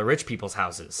killed off all the rich people's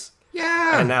houses.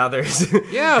 Yeah. And now there's...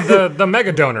 yeah, the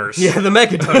mega donors. Yeah, the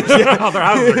mega donors. Yeah. All their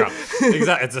houses are gone.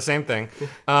 Exactly. It's the same thing.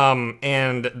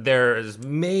 And there's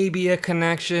maybe a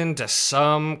connection to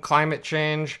some climate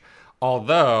change,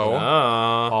 although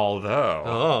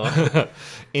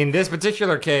in this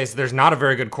particular case, there's not a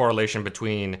very good correlation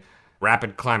between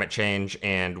rapid climate change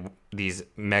and these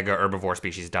mega herbivore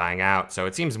species dying out. So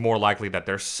it seems more likely that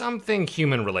there's something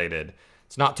human related.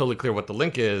 It's not totally clear what the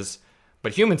link is,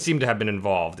 but humans seem to have been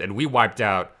involved, and we wiped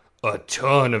out a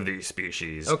ton of these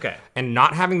species. Okay. And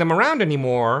not having them around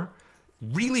anymore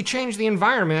really changed the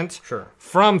environment. Sure.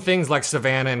 From things like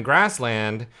savanna and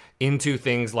grassland into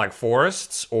things like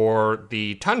forests or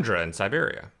the tundra in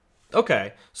Siberia.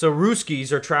 Okay. So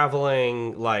Ruskies are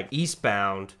traveling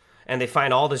eastbound, and they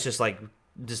find all this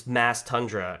just mass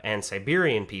tundra and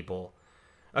Siberian people.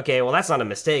 Okay, well, that's not a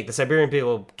mistake. The Siberian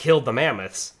people killed the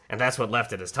mammoths, and that's what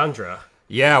left it as tundra.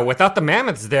 Yeah, without the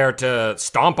mammoths there to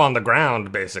stomp on the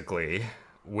ground, basically,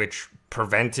 which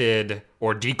prevented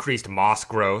or decreased moss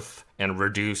growth and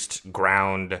reduced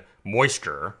ground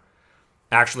moisture,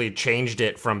 actually changed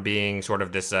it from being sort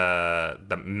of this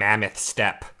the mammoth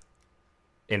steppe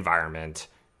environment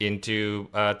into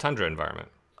a tundra environment.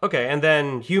 Okay, and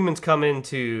then humans come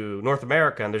into North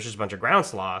America, and there's just a bunch of ground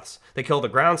sloths. They kill the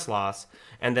ground sloths,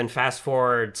 and then fast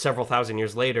forward several thousand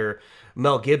years later,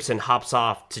 Mel Gibson hops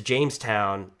off to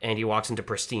Jamestown, and he walks into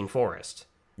pristine forest.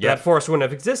 Yep. That forest wouldn't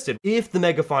have existed if the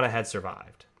megafauna had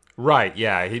survived. Right,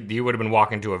 yeah. He would have been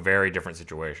walking to a very different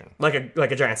situation. Like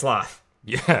a giant sloth.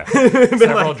 Yeah.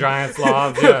 Several giant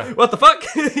sloths, yeah. What the fuck?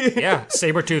 Yeah,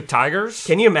 saber-toothed tigers.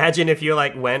 Can you imagine if you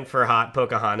like went for hot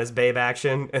Pocahontas babe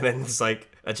action and then it's like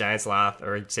a giant sloth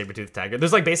or a saber-toothed tiger?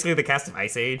 There's like basically the cast of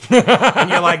Ice Age.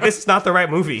 And you're like, this is not the right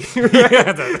movie.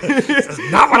 Yeah, this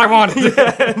is not what I wanted.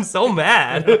 Yeah, I'm so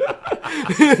mad.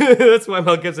 That's why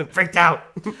Mel Gibson freaked out.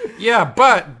 Yeah,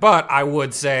 but I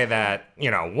would say that,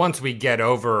 once we get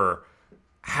over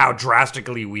how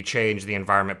drastically we change the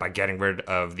environment by getting rid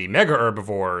of the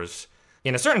megaherbivores,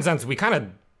 in a certain sense, we kind of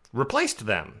replaced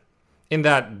them. In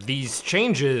that these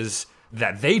changes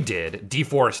that they did,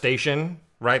 deforestation,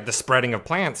 right, the spreading of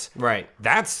plants, Right.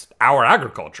 that's our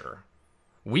agriculture.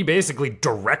 We basically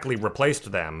directly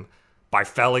replaced them by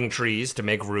felling trees to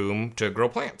make room to grow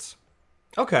plants.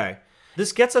 Okay.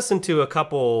 This gets us into a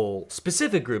couple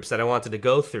specific groups that I wanted to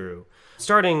go through.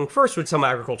 Starting first with some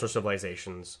agricultural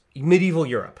civilizations. Medieval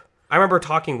Europe. I remember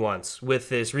talking once with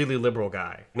this really liberal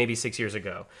guy, maybe 6 years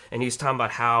ago, and he was talking about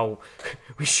how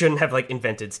we shouldn't have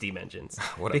invented steam engines.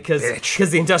 What a because bitch.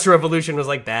 the Industrial Revolution was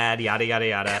bad, yada yada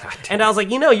yada. And I was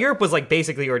like, Europe was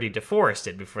basically already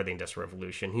deforested before the Industrial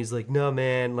Revolution. He's like, no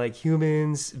man,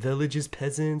 humans, villages,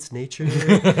 peasants, nature.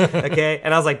 Okay?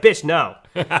 And I was like, bitch, no.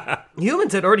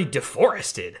 Humans had already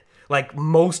deforested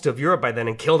most of Europe by then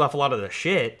and killed off a lot of the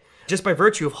shit just by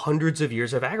virtue of hundreds of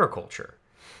years of agriculture.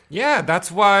 Yeah, that's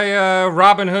why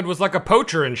Robin Hood was like a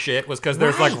poacher and shit, was because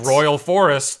there's royal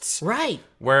forests Right.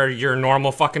 where your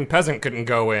normal fucking peasant couldn't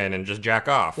go in and just jack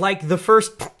off. The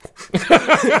first...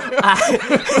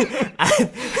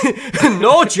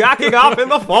 No jacking off in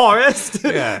the forest.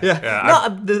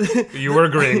 Yeah. You were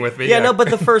agreeing with me. Yeah, no, but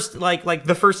the first,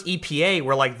 the first EPA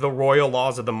were, the royal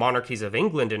laws of the monarchies of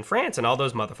England and France and all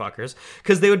those motherfuckers,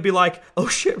 because they would be like, oh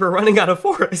shit, we're running out of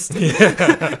forest.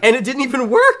 Yeah. And it didn't even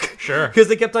work. Sure. Because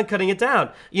they kept on cutting it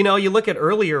down. You look at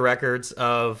earlier records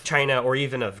of China or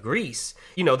even of Greece,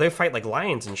 they fight like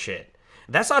lions and shit.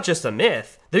 That's not just a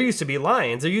myth. There used to be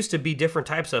lions. There used to be different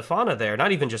types of fauna there,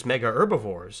 not even just mega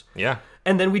herbivores. Yeah.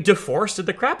 And then we deforested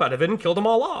the crap out of it and killed them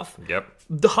all off. Yep.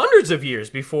 The hundreds of years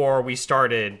before we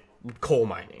started coal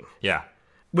mining. Yeah.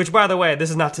 Which, by the way, this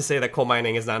is not to say that coal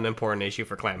mining is not an important issue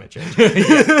for climate change.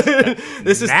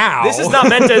 This is not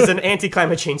meant as an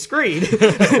anti-climate change screed.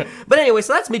 But anyway,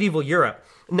 so that's medieval Europe.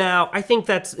 Now, I think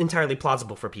that's entirely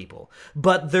plausible for people.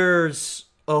 But there's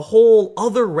a whole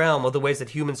other realm of the ways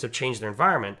that humans have changed their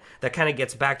environment that kind of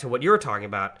gets back to what you're talking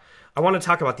about. I want to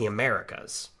talk about the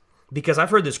Americas. Because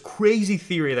I've heard this crazy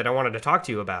theory that I wanted to talk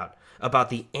to you about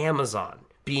the Amazon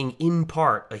being in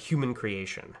part a human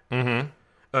creation. Mm-hmm.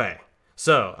 Okay.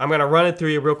 So, I'm going to run it through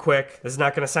you real quick. This is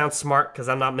not going to sound smart because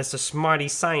I'm not Mr. Smarty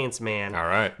Science Man. All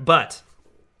right. But,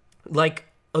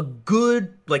 a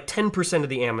good, 10% of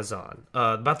the Amazon,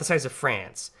 about the size of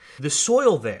France, the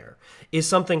soil there is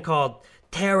something called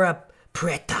terra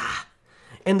preta.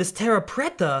 And this terra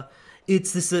preta,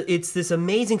 it's this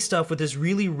amazing stuff with this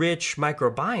really rich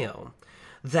microbiome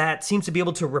that seems to be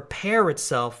able to repair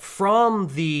itself from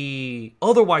the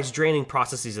otherwise draining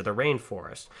processes of the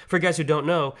rainforest. For guys who don't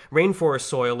know, rainforest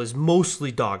soil is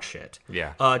mostly dog shit.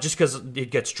 Yeah. Just because it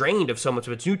gets drained of so much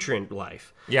of its nutrient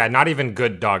life. Yeah, not even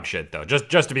good dog shit, though.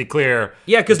 Just to be clear.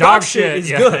 Yeah, because dog shit is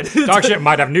good. Dog shit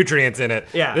might have nutrients in it.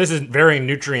 Yeah. This is very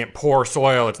nutrient-poor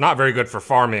soil. It's not very good for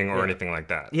farming or anything like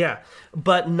that. Yeah,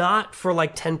 but not for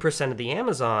 10% of the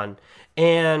Amazon.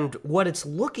 And what it's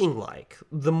looking like,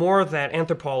 the more that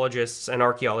anthropologists and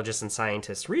archaeologists and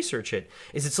scientists research it,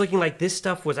 is it's looking like this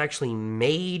stuff was actually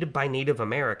made by Native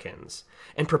Americans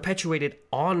and perpetuated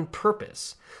on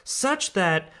purpose, such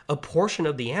that a portion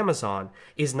of the Amazon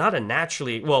is not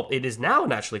it is now a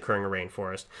naturally occurring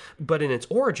rainforest, but in its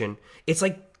origin, it's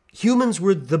like humans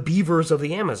were the beavers of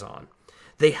the Amazon.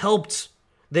 They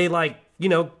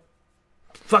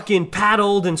fucking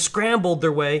paddled and scrambled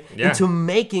their way into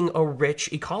making a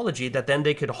rich ecology that then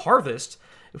they could harvest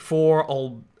for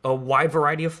a wide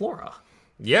variety of flora.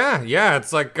 Yeah,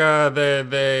 it's like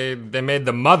they made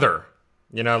the mother,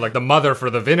 the mother for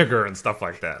the vinegar and stuff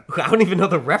like that. I don't even know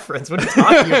the reference. What are you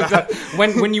talking about?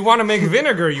 when you want to make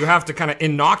vinegar, you have to kind of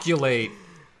inoculate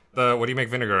what do you make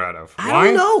vinegar out of?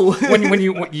 I don't know. when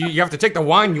you have to take the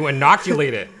wine, you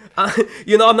inoculate it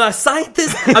I'm not a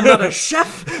scientist. I'm not a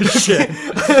chef. Shit.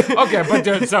 Okay,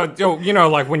 but so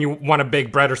like when you want to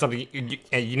bake bread or something,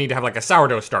 you need to have like a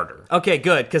sourdough starter. Okay,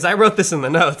 good, because I wrote this in the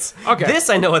notes. Okay. This,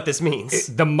 I know what this means.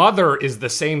 The mother is the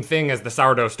same thing as the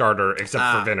sourdough starter, except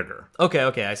for vinegar.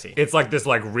 Okay, I see. It's like this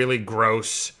like really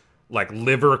gross, like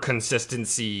liver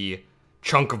consistency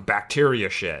chunk of bacteria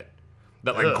shit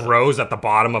that like grows at the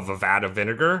bottom of a vat of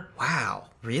vinegar. Wow,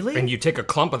 really? And you take a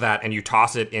clump of that and you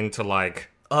toss it into like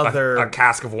Other... a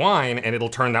cask of wine, and it'll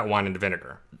turn that wine into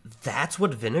vinegar. That's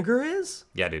what vinegar is?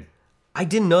 Yeah, dude. I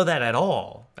didn't know that at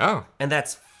all. Oh. And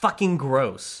that's fucking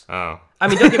gross. Oh. I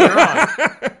mean, don't get me wrong.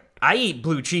 I eat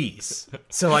blue cheese,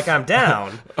 so like I'm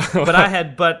down.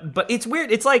 But it's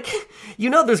weird. It's like,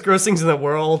 there's gross things in the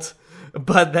world,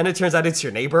 but then it turns out it's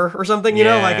your neighbor or something. You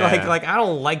know, like I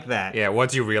don't like that. Yeah.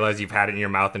 Once you realize you've had it in your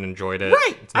mouth and enjoyed it,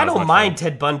 right. it's not I as don't much mind fun.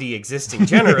 Ted Bundy existing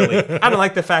generally. I don't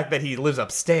like the fact that he lives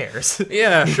upstairs.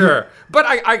 Yeah, sure. But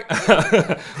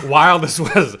I while this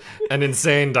was an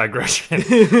insane digression,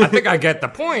 I think I get the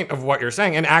point of what you're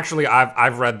saying. And actually,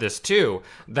 I've read this too,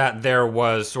 that there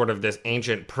was sort of this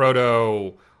ancient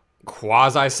proto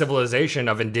quasi-civilization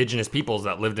of indigenous peoples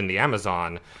that lived in the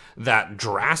Amazon that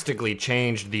drastically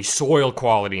changed the soil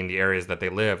quality in the areas that they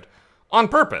lived on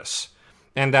purpose.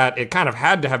 And that it kind of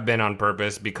had to have been on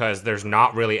purpose because there's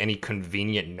not really any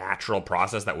convenient natural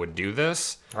process that would do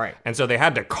this. Right. And so they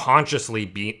had to consciously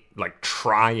be like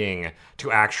trying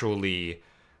to actually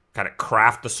kind of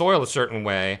craft the soil a certain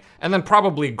way and then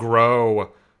probably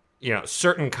grow,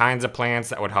 certain kinds of plants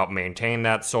that would help maintain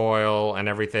that soil and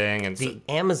everything. And the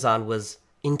Amazon was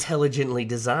intelligently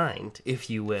designed, if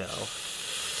you will.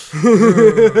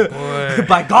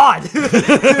 By God.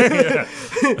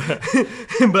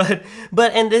 but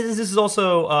this is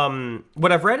also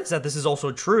what I've read is that this is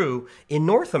also true in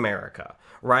North America,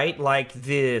 right? Like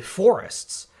the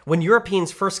forests. When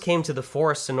Europeans first came to the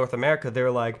forests in North America, they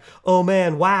were like, "Oh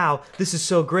man, wow, this is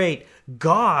so great.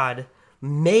 God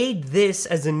made this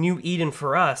as a new Eden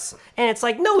for us." And it's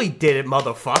like, no, he didn't,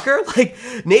 motherfucker. Like,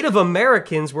 Native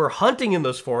Americans were hunting in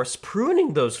those forests,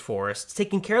 pruning those forests,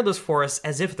 taking care of those forests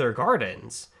as if they're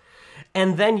gardens.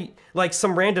 And then, like,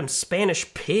 some random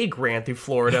Spanish pig ran through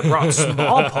Florida, brought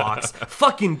smallpox,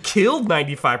 fucking killed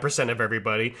 95% of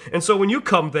everybody. And so when you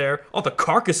come there, all the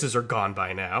carcasses are gone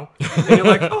by now. And you're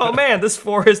like, oh man, this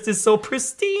forest is so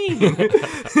pristine.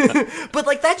 But,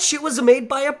 like, that shit was made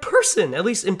by a person. At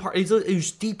least in part, it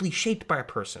was deeply shaped by a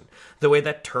person. The way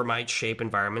that termites shape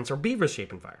environments or beavers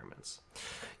shape environments.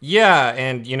 Yeah,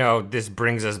 and, this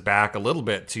brings us back a little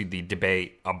bit to the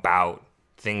debate about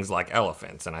things like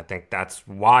elephants, and I think that's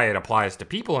why it applies to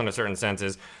people in a certain sense,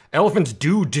 is elephants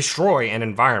do destroy an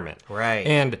environment. Right.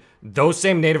 And those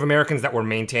same Native Americans that were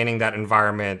maintaining that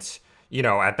environment,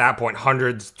 at that point,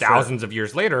 hundreds, thousands of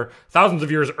years later, thousands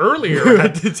of years earlier,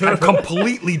 had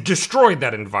completely destroyed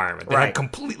that environment. They had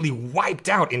completely wiped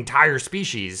out entire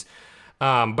species.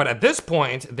 But at this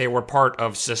point, they were part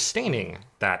of sustaining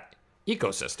that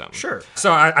ecosystem. Sure.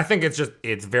 So I think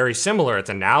it's very similar.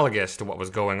 It's analogous to what was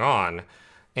going on.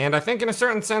 And I think in a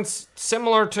certain sense,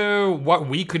 similar to what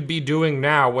we could be doing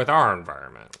now with our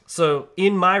environment. So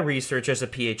in my research as a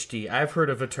PhD, I've heard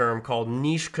of a term called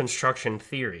niche construction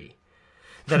theory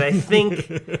that I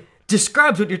think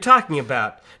describes what you're talking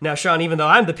about. Now, Sean, even though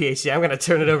I'm the PhD, I'm going to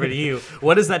turn it over to you.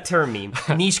 What does that term mean?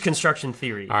 Niche construction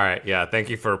theory. All right, yeah, thank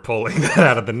you for pulling that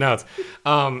out of the notes.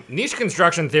 Niche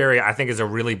construction theory, I think, is a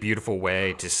really beautiful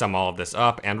way to sum all of this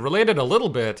up and related a little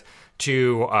bit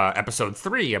to episode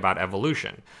 3 about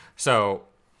evolution. So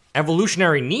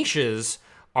evolutionary niches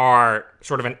are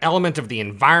sort of an element of the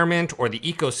environment or the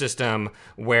ecosystem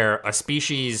where a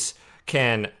species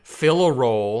can fill a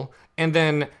role and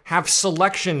then have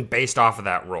selection based off of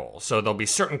that role. So there'll be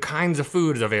certain kinds of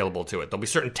foods available to it. There'll be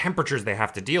certain temperatures they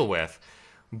have to deal with.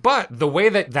 But the way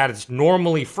that it's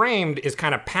normally framed is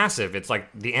kind of passive. It's like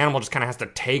the animal just kind of has to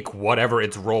take whatever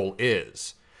its role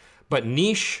is. But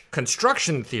niche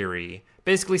construction theory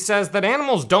basically says that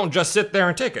animals don't just sit there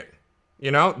and take it.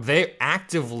 They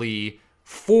actively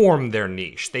form their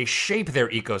niche. They shape their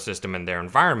ecosystem and their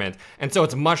environment. And so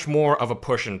it's much more of a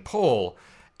push and pull.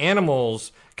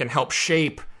 Animals can help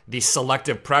shape the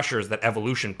selective pressures that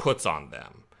evolution puts on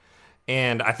them.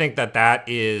 And I think that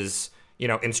is,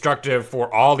 instructive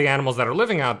for all the animals that are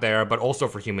living out there, but also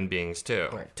for human beings too.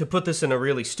 Right. To put this in a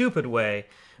really stupid way,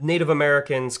 Native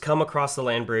Americans come across the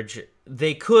land bridge.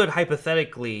 They could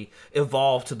hypothetically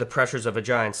evolve to the pressures of a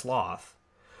giant sloth.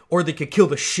 Or they could kill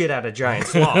the shit out of giant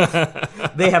sloth.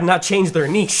 They have not changed their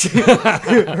niche.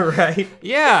 Right?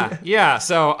 Yeah.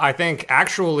 So I think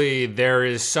actually there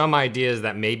is some ideas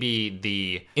that maybe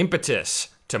the impetus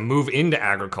to move into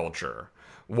agriculture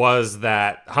was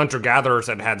that hunter-gatherers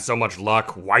had had so much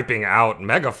luck wiping out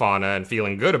megafauna and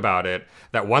feeling good about it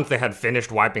that once they had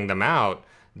finished wiping them out,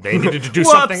 they needed to do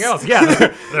something else. Yeah,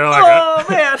 they're like, oh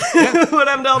man, what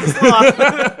happened to all this law?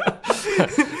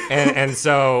 and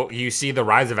so you see the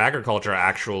rise of agriculture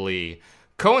actually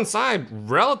coincide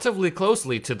relatively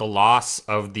closely to the loss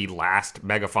of the last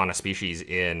megafauna species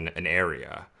in an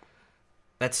area.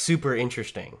 That's super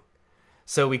interesting.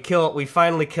 So we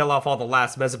finally kill off all the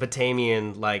last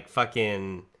Mesopotamian, like,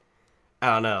 fucking, I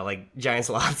don't know, like, giant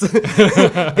sloths.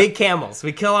 Big camels.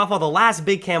 We kill off all the last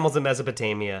big camels in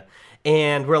Mesopotamia.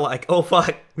 And we're like, oh,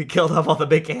 fuck, we killed off all the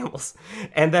big camels.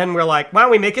 And then we're like, why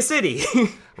don't we make a city?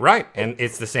 Right. And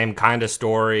it's the same kind of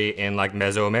story in, like,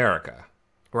 Mesoamerica.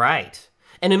 Right.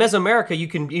 And in Mesoamerica, you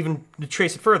can even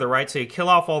trace it further, right? So you kill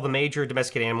off all the major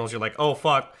domesticated animals. You're like, oh,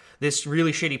 fuck, this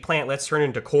really shitty plant, let's turn it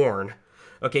into corn.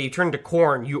 Okay, you turn to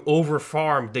corn, you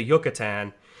over-farmed the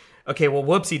Yucatan. Okay, well,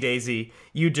 whoopsie-daisy,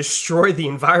 you destroy the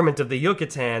environment of the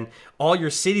Yucatan, all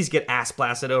your cities get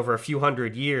ass-blasted over a few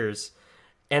hundred years,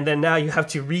 and then now you have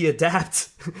to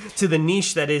readapt to the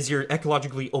niche that is your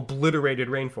ecologically obliterated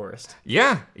rainforest.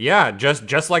 Yeah,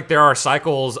 just like there are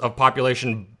cycles of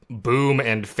population boom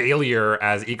and failure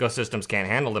as ecosystems can't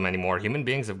handle them anymore, human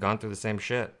beings have gone through the same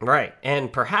shit. Right,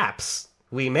 and perhaps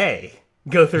we may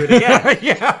go through it again.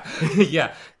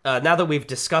 Yeah. Now that we've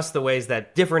discussed the ways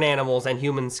that different animals and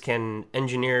humans can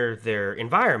engineer their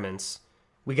environments,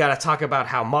 we gotta talk about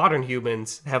how modern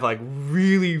humans have, like,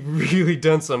 really, really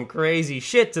done some crazy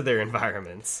shit to their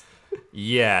environments.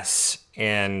 Yes,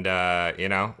 and,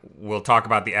 we'll talk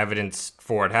about the evidence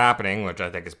for it happening, which I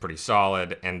think is pretty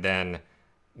solid, and then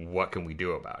what can we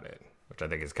do about it, which I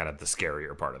think is kind of the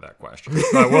scarier part of that question.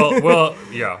 But we'll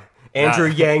Andrew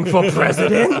Yang for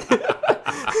president?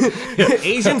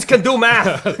 Asians can do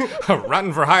math.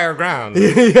 Running for higher ground.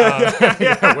 If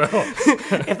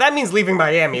that means leaving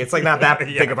Miami, it's like not that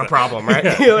big of a problem,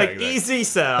 right? You're like, exactly. Easy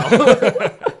sell.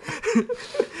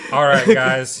 All right,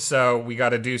 guys. So we got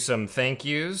to do some thank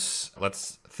yous.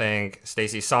 Let's thank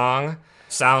Stacy Song,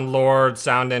 sound lord,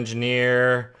 sound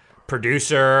engineer,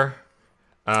 producer.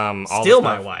 Still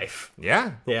my wife.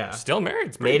 Yeah. Still married.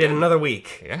 It's Made it another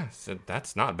week. Yeah, so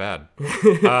that's not bad.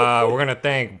 We're going to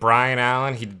thank Brian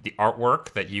Allen. He did the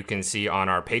artwork that you can see on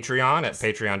our Patreon at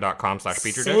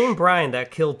patreon.com/PetriDish. Same Brian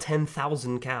that killed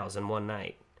 10,000 cows in one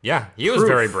night. Yeah, he was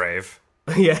very brave.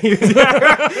 Yeah,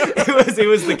 it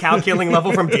was the cow killing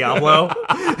level from Diablo.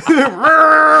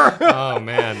 Oh,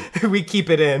 man. We keep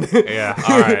it in. Yeah,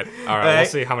 all right. We'll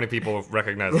see how many people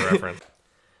recognize the reference.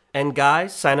 And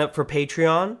guys, sign up for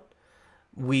Patreon.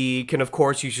 We can, of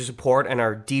course, use your support and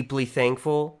are deeply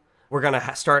thankful. We're going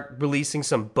to start releasing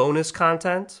some bonus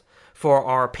content for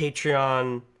our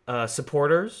Patreon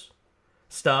supporters.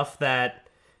 Stuff that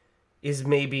is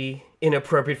maybe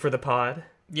inappropriate for the pod.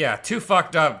 Yeah, too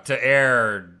fucked up to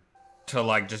air to,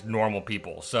 like, just normal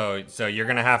people. So you're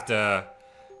going to have to,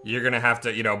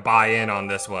 buy in on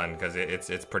this one because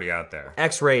it's pretty out there.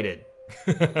 X-rated.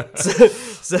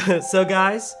 So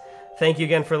guys, thank you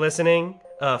again for listening.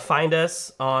 Find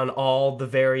us on all the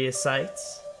various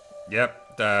sites.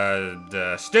 Yep,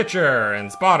 the Stitcher and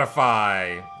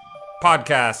Spotify,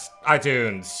 podcast,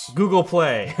 iTunes, Google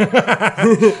Play,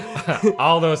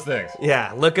 all those things.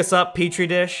 Yeah, look us up, Petri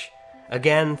Dish.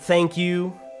 Again, thank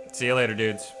you. See you later,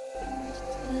 dudes.